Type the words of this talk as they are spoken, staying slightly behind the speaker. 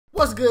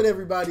What's good,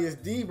 everybody? It's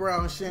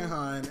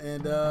DbrownShinhan,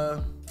 and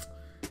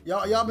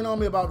y'all been on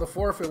me about the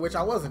forfeit, which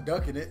I wasn't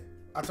ducking it.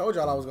 I told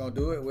y'all I was gonna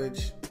do it,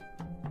 which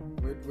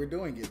we're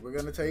doing it. We're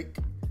gonna take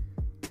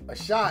a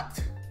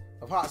shot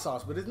of hot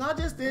sauce, but it's not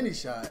just any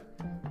shot.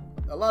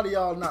 A lot of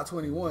y'all not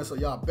 21, so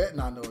y'all bet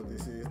not know what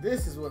this is.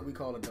 This is what we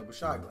call a double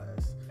shot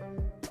glass.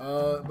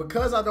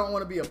 Because I don't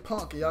want to be a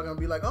punk, and y'all gonna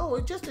be like, oh,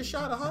 it's just a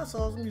shot of hot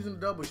sauce. I'm using a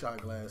double shot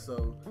glass,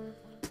 so.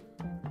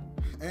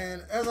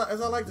 And as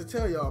I like to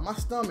tell y'all, my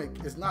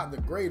stomach is not the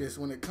greatest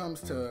when it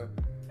comes to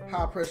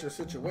high pressure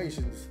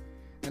situations.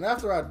 And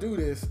after I do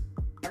this,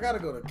 I gotta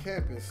go to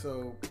campus,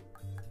 so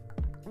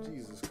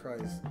Jesus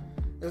Christ.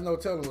 There's no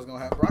telling what's gonna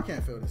happen. Bro, I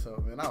can't fill this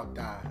up, man. I'll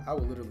die. I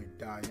will literally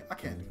die. I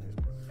can't do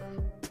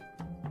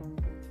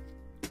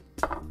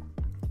this.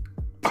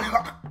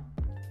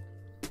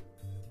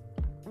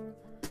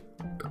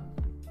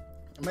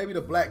 Maybe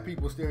the black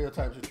people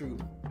stereotypes are true,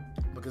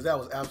 because that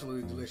was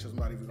absolutely delicious. I'm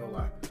not even gonna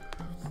lie.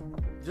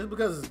 Just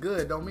because it's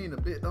good don't mean a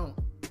bit don't.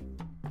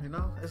 You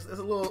know, it's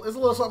a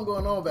little something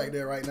going on back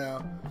there right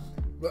now.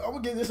 But I'm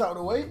gonna get this out of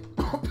the way,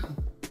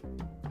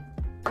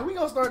 and we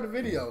gonna start the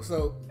video.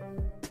 So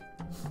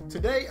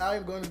today I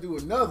am going to do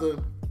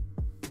another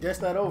Guess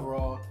That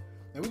Overall,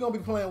 and we're gonna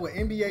be playing with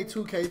NBA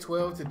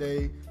 2K12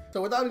 today.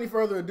 So without any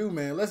further ado,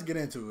 man, let's get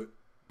into it.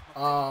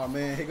 Oh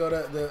man, here go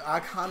the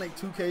iconic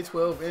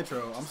 2K12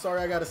 intro. I'm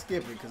sorry I gotta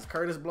skip it because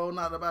Curtis Blow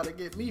not about to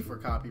get me for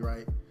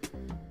copyright.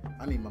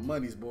 I need my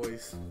monies,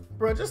 boys.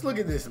 Bro, just look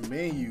at this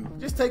menu.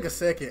 Just take a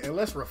second and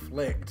let's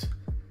reflect.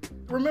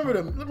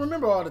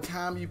 Remember all the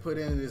time you put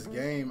into this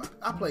game.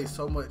 I play this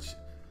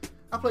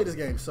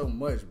game so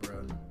much,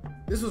 bro.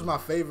 This was my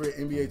favorite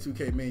NBA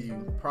 2K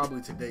menu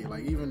probably to date,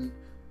 like even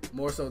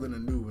more so than the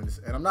new ones.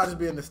 And I'm not just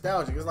being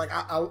nostalgic. It's like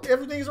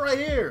everything's right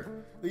here.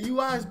 The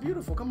UI is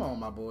beautiful. Come on,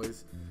 my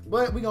boys.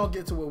 But we gonna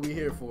get to what we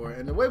here for.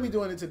 And the way we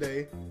doing it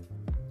today,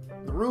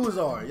 the rules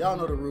are, y'all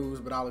know the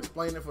rules, but I'll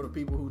explain it for the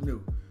people who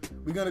knew.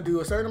 We're gonna do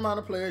a certain amount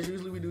of players.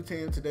 Usually we do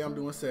 10. Today I'm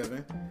doing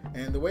 7.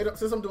 And the way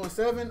since I'm doing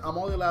 7, I'm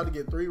only allowed to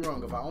get 3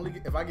 wrong.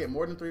 If I get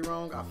more than 3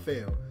 wrong, I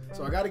fail.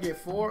 So I got to get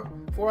 4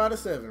 out of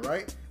 7,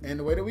 right? And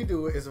the way that we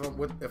do it is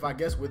if I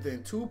guess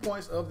within 2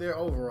 points of their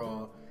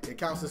overall, it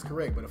counts as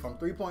correct. But if I'm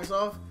 3 points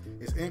off,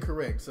 it's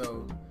incorrect.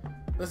 So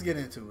let's get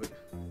into it.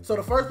 So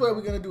the first player we're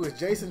gonna do is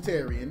Jason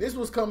Terry, and this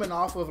was coming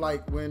off of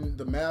like when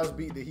the Mavs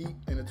beat the Heat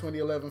in the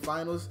 2011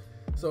 finals.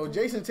 So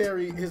Jason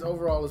Terry, his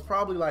overall is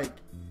probably like,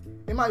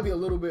 it might be a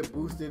little bit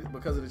boosted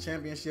because of the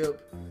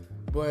championship,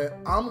 but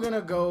I'm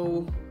gonna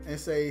go and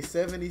say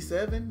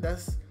 77.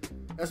 That's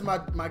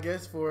my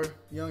guess for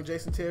young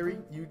Jason Terry.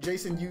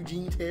 Jason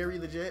Eugene Terry,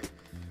 the Jet.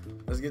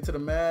 Let's get to the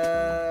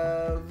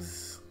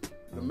Mavs.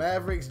 The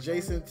Mavericks,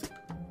 Jason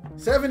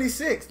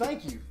 76.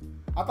 Thank you.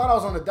 I thought I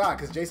was on the dot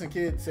because Jason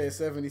Kidd said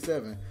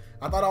 77.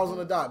 I thought I was on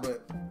the dot,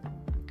 but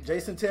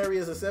Jason Terry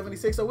is a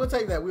 76, so we'll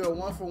take that. We are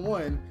 1 for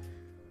 1.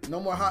 No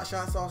more hot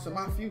shot sauce in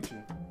my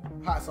future.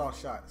 Hot sauce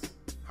shots.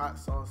 Hot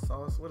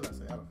sauce. What did I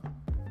say? I don't know.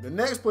 The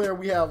next player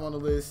we have on the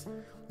list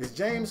is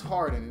James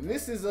Harden, and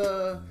this is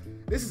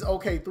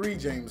OK3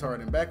 James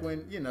Harden. Back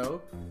when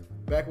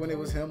it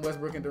was him,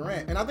 Westbrook, and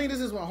Durant. And I think this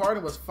is when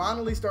Harden was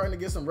finally starting to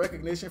get some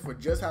recognition for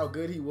just how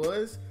good he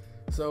was.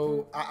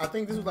 So I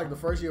think this was like the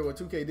first year where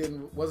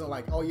 2K wasn't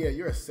like, oh yeah,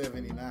 you're a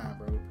 79,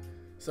 bro.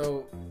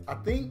 So I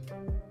think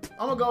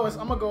I'm gonna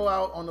go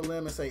out on the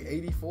limb and say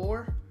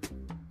 84.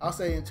 I'll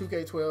say in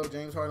 2K12,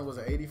 James Harden was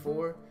an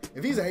 84.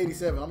 If he's an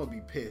 87, I'm gonna be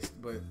pissed,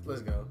 but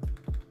let's go.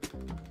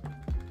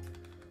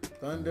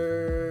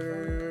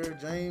 Thunder,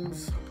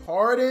 James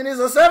Harden is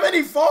a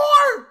 74?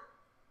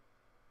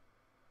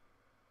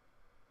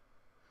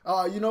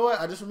 You know what?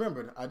 I just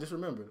remembered.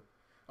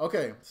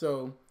 Okay,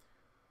 so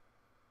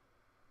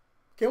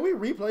can we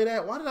replay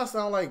that? Why did I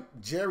sound like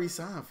Jerry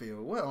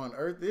Seinfeld? What on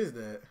earth is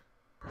that?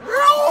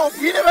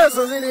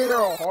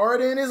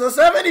 Harden is a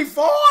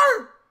 74?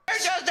 You're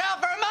just out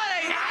for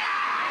money!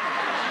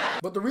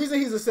 But the reason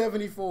he's a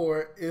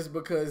 74 is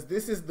because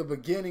this is the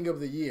beginning of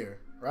the year,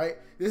 right?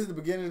 This is the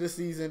beginning of the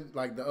season.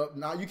 Like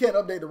now you can't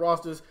update the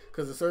rosters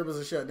because the servers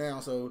are shut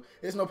down. So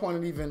there's no point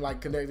in even like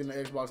connecting to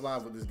Xbox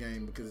Live with this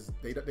game because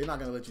they're not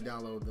gonna let you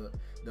download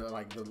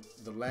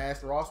the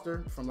last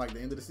roster from like the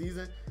end of the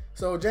season.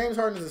 So James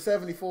Harden is a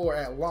 74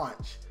 at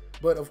launch,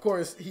 but of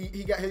course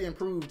he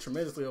improved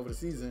tremendously over the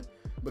season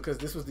because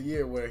this was the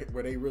year where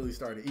they really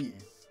started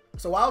eating.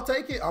 So I'll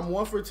take it. I'm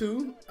 1 for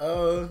 2.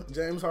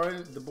 James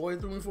Harden, the boy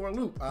threw me for a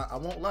loop. I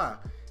won't lie.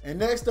 And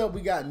next up, we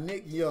got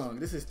Nick Young.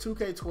 This is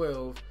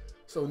 2K12.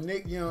 So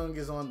Nick Young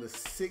is on the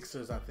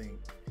Sixers, I think.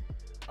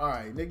 All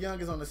right, Nick Young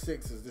is on the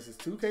Sixers. This is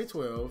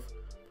 2K12.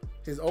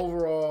 His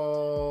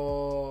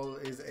overall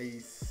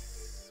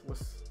is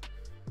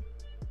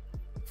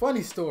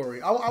funny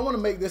story. I want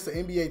to make this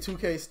an NBA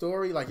 2K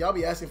story. Like, y'all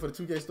be asking for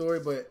the 2K story,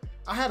 but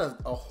I had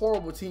a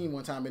horrible team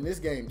one time in this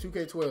game,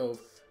 2K12.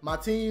 My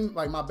team,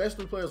 like my best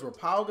 3 players were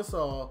Paul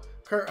Gasol,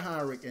 Kurt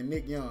Heinrich, and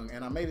Nick Young,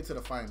 and I made it to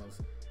the finals.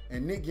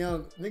 And Nick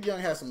Young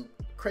has some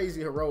crazy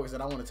heroics that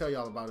I want to tell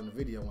y'all about in the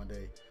video one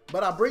day.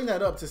 But I bring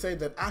that up to say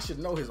that I should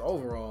know his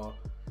overall.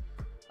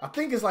 I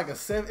think it's like a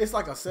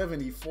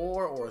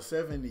 74 or a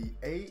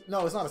 78.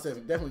 No, it's not a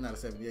 7. Definitely not a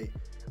 78.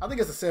 I think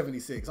it's a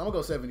 76. I'm gonna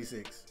go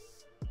 76.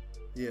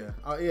 Yeah,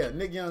 yeah.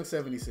 Nick Young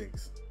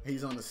 76.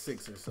 He's on the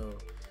Sixers, so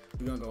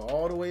we're gonna go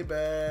all the way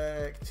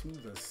back to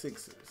the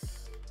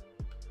Sixers.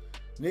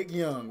 Nick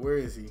Young, where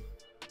is he?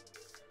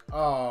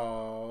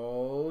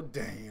 Oh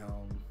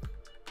damn.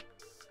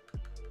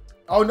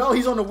 Oh no,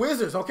 he's on the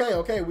Wizards.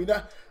 Okay. We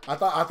not. I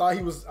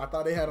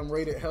thought they had him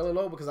rated hella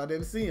low because I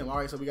didn't see him. All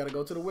right, so we got to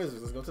go to the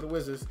Wizards. Let's go to the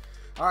Wizards.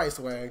 All right,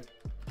 Swag.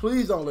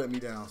 Please don't let me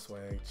down,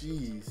 Swag.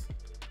 Jeez.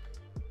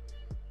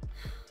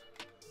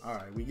 All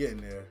right, we getting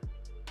there.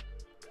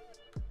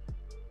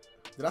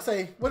 Did I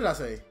say? What did I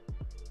say?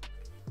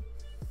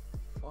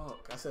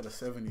 Fuck, I said a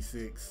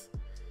 76.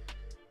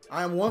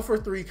 I am 1 for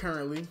 3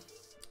 currently.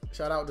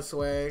 Shout out to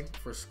Swag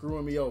for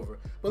screwing me over.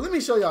 But let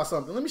me show y'all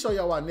something. Let me show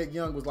y'all why Nick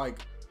Young was like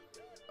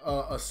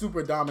a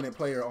super dominant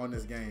player on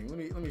this game.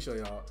 Let me show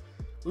y'all.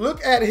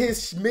 Look at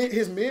his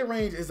mid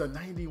range is a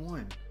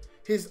 91.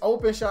 His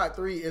open shot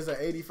 3 is a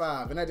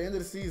 85. And at the end of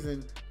the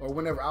season, or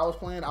whenever I was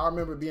playing, I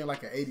remember being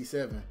like an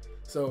 87.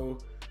 So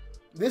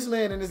this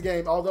man in this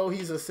game, although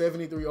he's a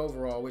 73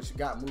 overall, which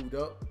got moved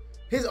up,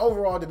 his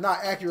overall did not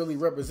accurately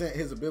represent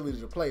his ability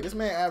to play. This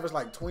man averaged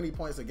like 20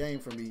 points a game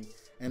for me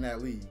in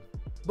that league.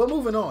 But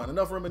moving on,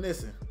 enough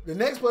reminiscing. The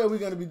next player we're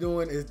going to be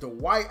doing is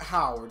Dwight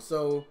Howard.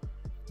 So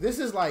this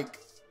is like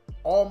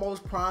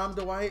almost prime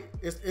Dwight.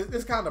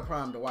 It's kind of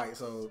prime Dwight.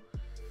 So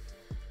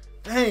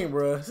dang,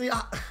 bro. See,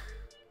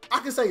 I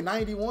could say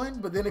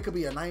 91, but then it could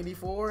be a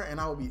 94, and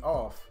I would be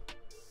off.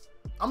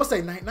 I'm gonna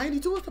say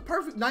 92 is the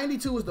perfect.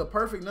 92 is the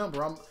perfect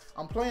number.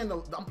 I'm playing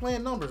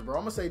numbers, bro.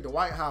 I'm gonna say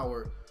Dwight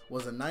Howard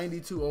was a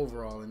 92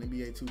 overall in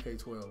NBA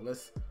 2K12.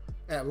 Let's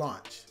at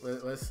launch.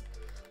 Let's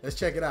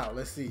check it out.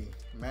 Let's see.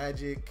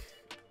 Magic.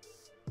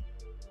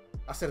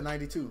 I said a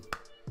 92.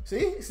 See,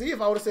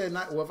 if I would have said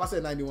if I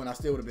said 91, I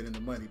still would have been in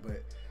the money.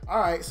 But all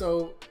right,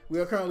 so we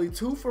are currently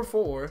 2 for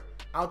 4.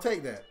 I'll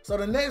take that. So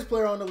the next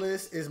player on the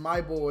list is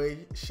my boy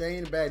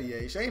Shane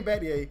Battier. Shane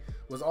Battier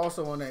was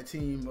also on that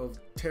team of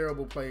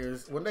terrible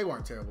players. Well, they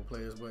weren't terrible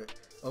players, but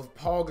of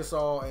Paul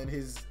Gasol and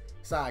his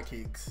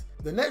sidekicks.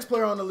 The next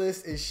player on the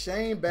list is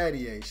Shane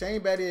Battier.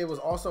 Shane Battier was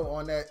also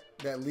on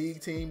that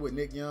league team with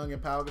Nick Young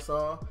and Paul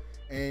Gasol,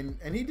 and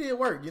he did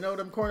work. You know,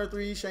 them corner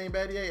threes, Shane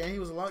Battier, and he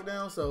was a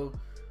lockdown. So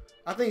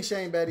I think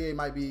Shane Battier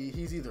might be,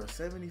 he's either a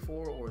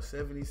 74 or a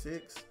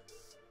 76.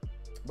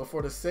 But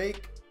for the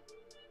sake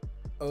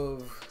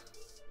of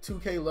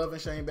 2K loving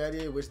Shane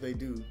Battier, which they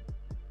do,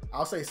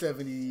 I'll say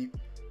 70.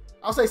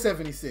 I'll say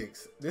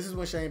 76. This is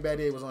when Shane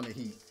Battier was on the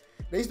Heat.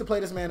 They used to play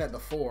this man at the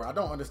 4. I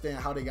don't understand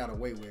how they got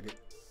away with it.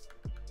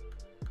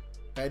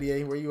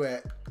 Battier, where you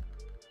at?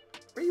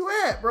 Where you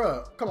at,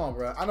 bro? Come on,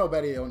 bro. I know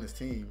Battier on this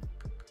team.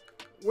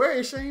 Where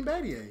is Shane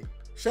Battier?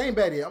 Shane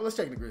Battier. Let's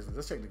check the Grizzlies.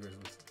 Let's check the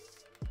Grizzlies.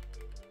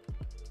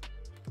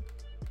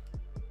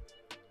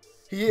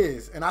 He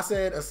is, and I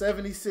said a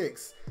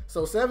 76.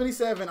 So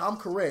 77, I'm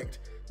correct,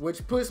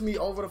 which puts me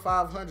over the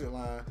 500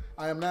 line.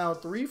 I am now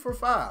 3 for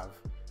 5.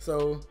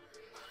 So,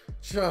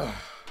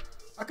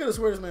 I could have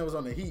sworn this man was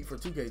on the Heat for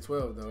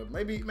 2K12 though.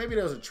 Maybe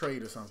there was a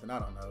trade or something. I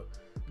don't know.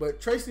 But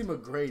Tracy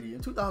McGrady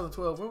in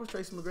 2012, where was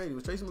Tracy McGrady?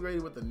 Was Tracy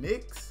McGrady with the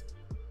Knicks,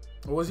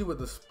 or was he with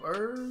the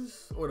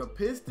Spurs or the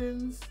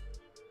Pistons?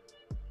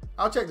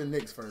 I'll check the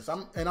Knicks first.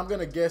 I'm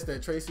gonna guess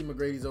that Tracy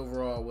McGrady's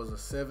overall was a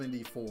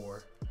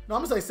 74. No,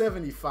 I'm gonna say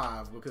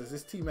 75 because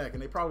it's T-Mac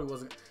and they probably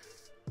wasn't.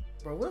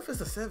 Bro, what if it's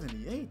a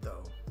 78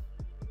 though?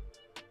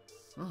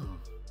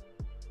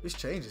 This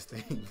changes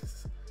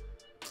things.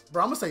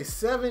 Bro, I'm gonna say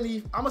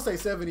 70. I'm gonna say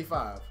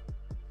 75.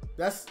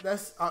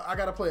 I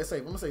gotta play it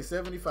safe. I'm gonna say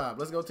 75.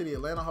 Let's go to the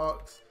Atlanta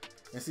Hawks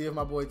and see if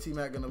my boy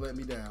T-Mac gonna let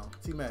me down.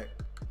 T-Mac.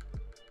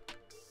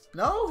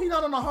 No, he's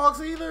not on the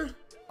Hawks either.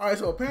 All right,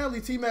 so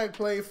apparently T-Mac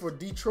played for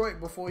Detroit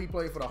before he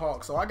played for the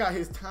Hawks. So I got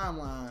his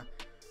timeline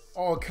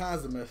all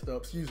kinds of messed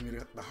up. Excuse me,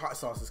 the hot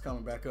sauce is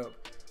coming back up.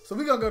 So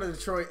we're gonna go to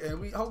Detroit,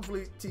 and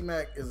hopefully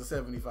T-Mac is a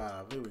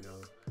 75. Here we go.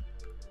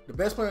 The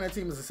best player on that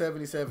team is a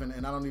 77,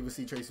 and I don't even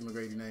see Tracy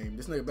McGrady name.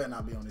 This nigga better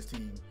not be on this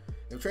team.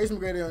 If Tracy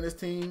McGrady on this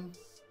team,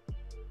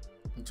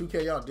 in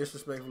 2K, y'all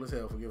disrespectful as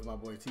hell for giving my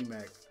boy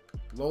T-Mac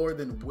lower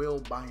than Will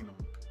Bynum.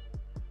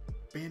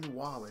 Ben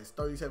Wallace,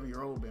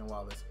 37-year-old Ben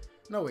Wallace.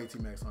 No way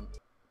T-Mac's on.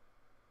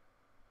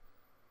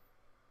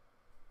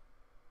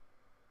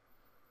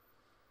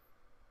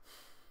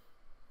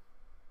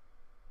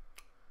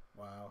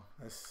 Wow,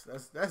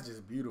 that's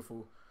just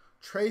beautiful.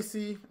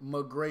 Tracy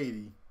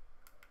McGrady,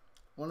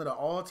 one of the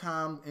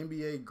all-time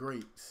NBA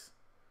greats.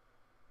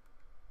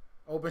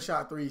 Open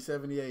shot 3,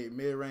 78.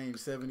 Mid range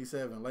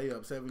 77.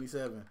 Layup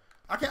 77.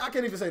 I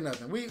can't even say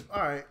nothing.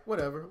 All right,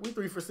 whatever. We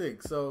 3 for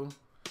 6. So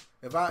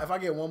if I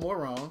get one more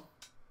wrong,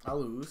 I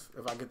lose.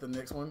 If I get the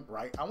next one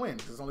right, I win.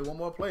 There's only one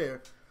more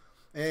player,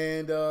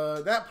 and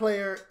that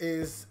player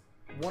is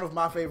one of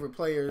my favorite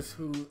players.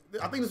 Who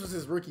I think this was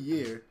his rookie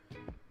year.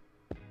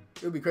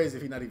 It would be crazy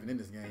if he's not even in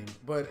this game.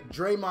 But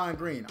Draymond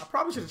Green. I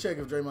probably should have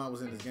checked if Draymond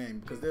was in this game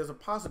because there's a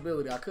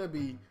possibility I could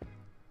be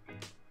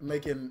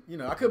making, you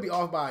know, I could be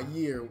off by a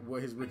year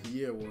what his rookie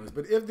year was.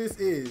 But if this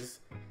is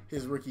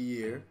his rookie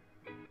year,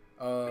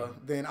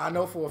 then I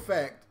know for a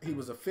fact he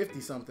was a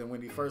 50-something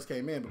when he first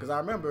came in. Because I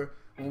remember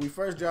when we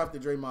first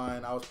drafted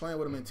Draymond, I was playing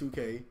with him in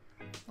 2K.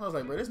 I was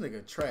like, bro, this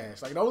nigga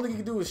trash. Like, the only thing he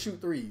could do is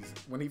shoot threes.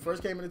 When he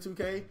first came into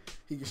 2K,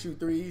 he could shoot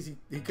threes.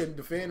 He couldn't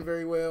defend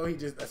very well.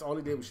 That's all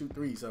he did was shoot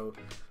threes. So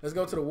let's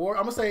go to the war.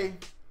 I'm gonna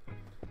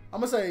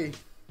say,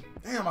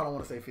 damn, I don't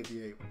want to say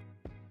 58.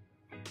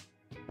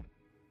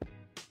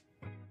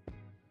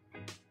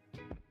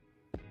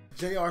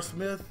 J.R.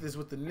 Smith is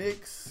with the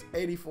Knicks,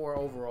 84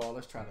 overall.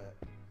 Let's try that.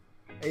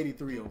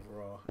 83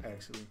 overall,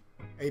 actually.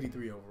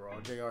 83 overall.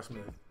 J.R.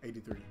 Smith,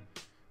 83.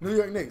 New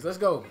York Knicks, let's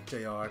go,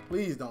 J.R.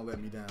 Please don't let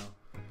me down.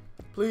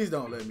 Please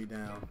don't let me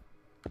down.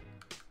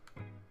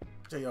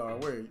 J.R.,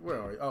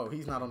 where are you? Oh,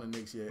 he's not on the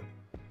Knicks yet.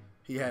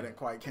 He hadn't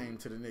quite came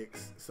to the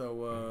Knicks.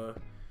 So,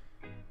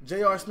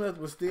 J.R. Smith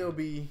will still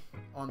be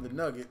on the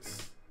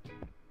Nuggets.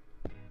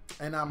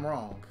 And I'm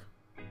wrong.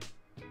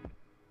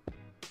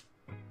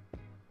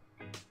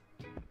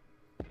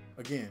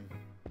 Again,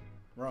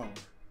 wrong.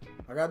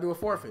 I gotta do a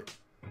forfeit.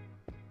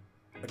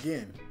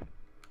 Again.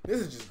 This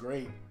is just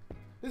great.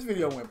 This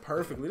video went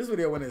perfectly. This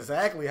video went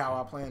exactly how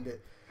I planned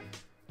it.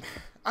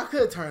 I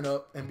could turn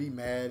up and be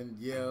mad and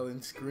yell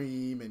and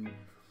scream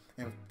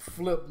and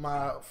flip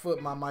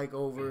my mic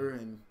over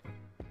and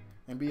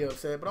be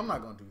upset, but I'm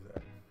not gonna do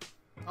that.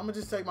 I'm gonna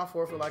just take my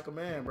forfeit like a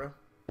man, bro.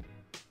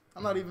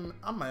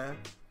 I'm mad.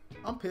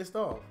 I'm pissed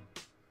off.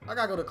 I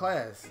gotta go to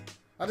class.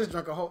 I just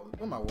drank a whole,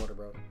 where's my water,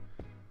 bro?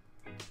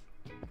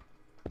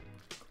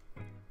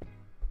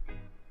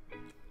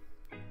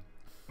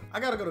 I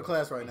gotta go to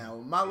class right now.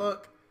 With my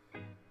luck,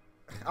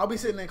 I'll be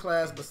sitting in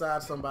class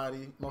beside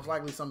somebody, most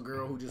likely some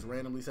girl who just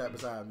randomly sat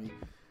beside me,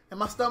 and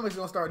my stomach's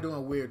gonna start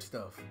doing weird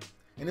stuff.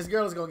 And this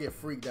girl is gonna get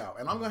freaked out,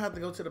 and I'm gonna have to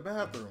go to the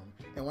bathroom.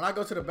 And when I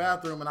go to the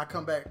bathroom and I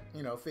come back,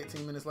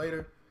 15 minutes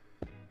later,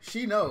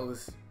 she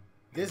knows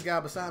this guy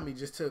beside me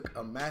just took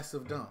a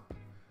massive dump.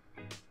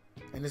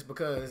 And it's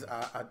because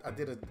I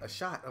did a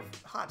shot of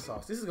hot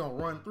sauce. This is gonna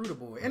run through the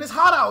boy, and it's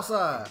hot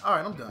outside. All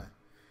right, I'm done.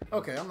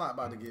 Okay, I'm not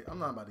about to get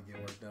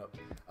worked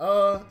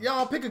up.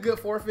 Y'all pick a good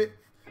forfeit.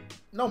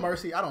 No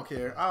mercy. I don't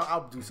care.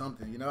 I'll do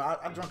something.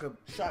 I drank a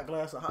shot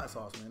glass of hot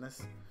sauce, man.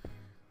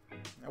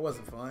 That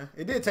wasn't fun.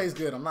 It did taste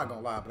good. I'm not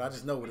gonna lie, but I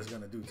just know what it's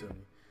gonna do to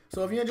me.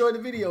 So if you enjoyed the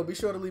video, be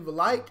sure to leave a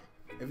like.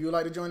 If you would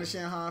like to join the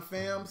Shinhan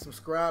fam,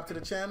 subscribe to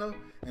the channel.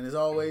 And as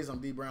always, I'm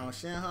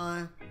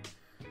DbrownShinhan.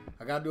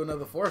 I gotta do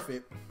another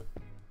forfeit,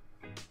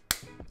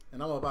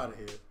 and I'm up out of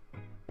here.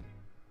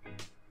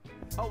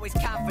 Always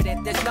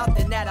confident, there's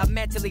nothing that I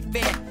mentally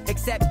fear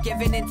except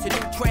giving into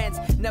new trends.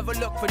 Never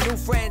look for new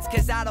friends,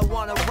 cause I don't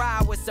wanna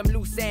ride with some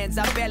loose ends.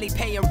 I'm barely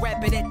paying rent,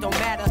 but it don't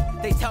matter.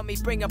 They tell me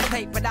bring a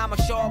plate, but I'ma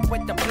show up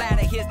with the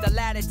platter. Here's the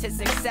ladder to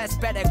success,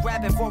 better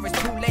grab it before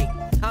it's too late.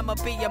 I'ma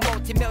be a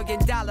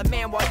multi-million-dollar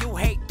man while you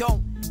hate.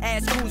 Don't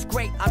ask who's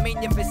great, I'm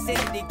in your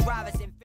vicinity. Drivers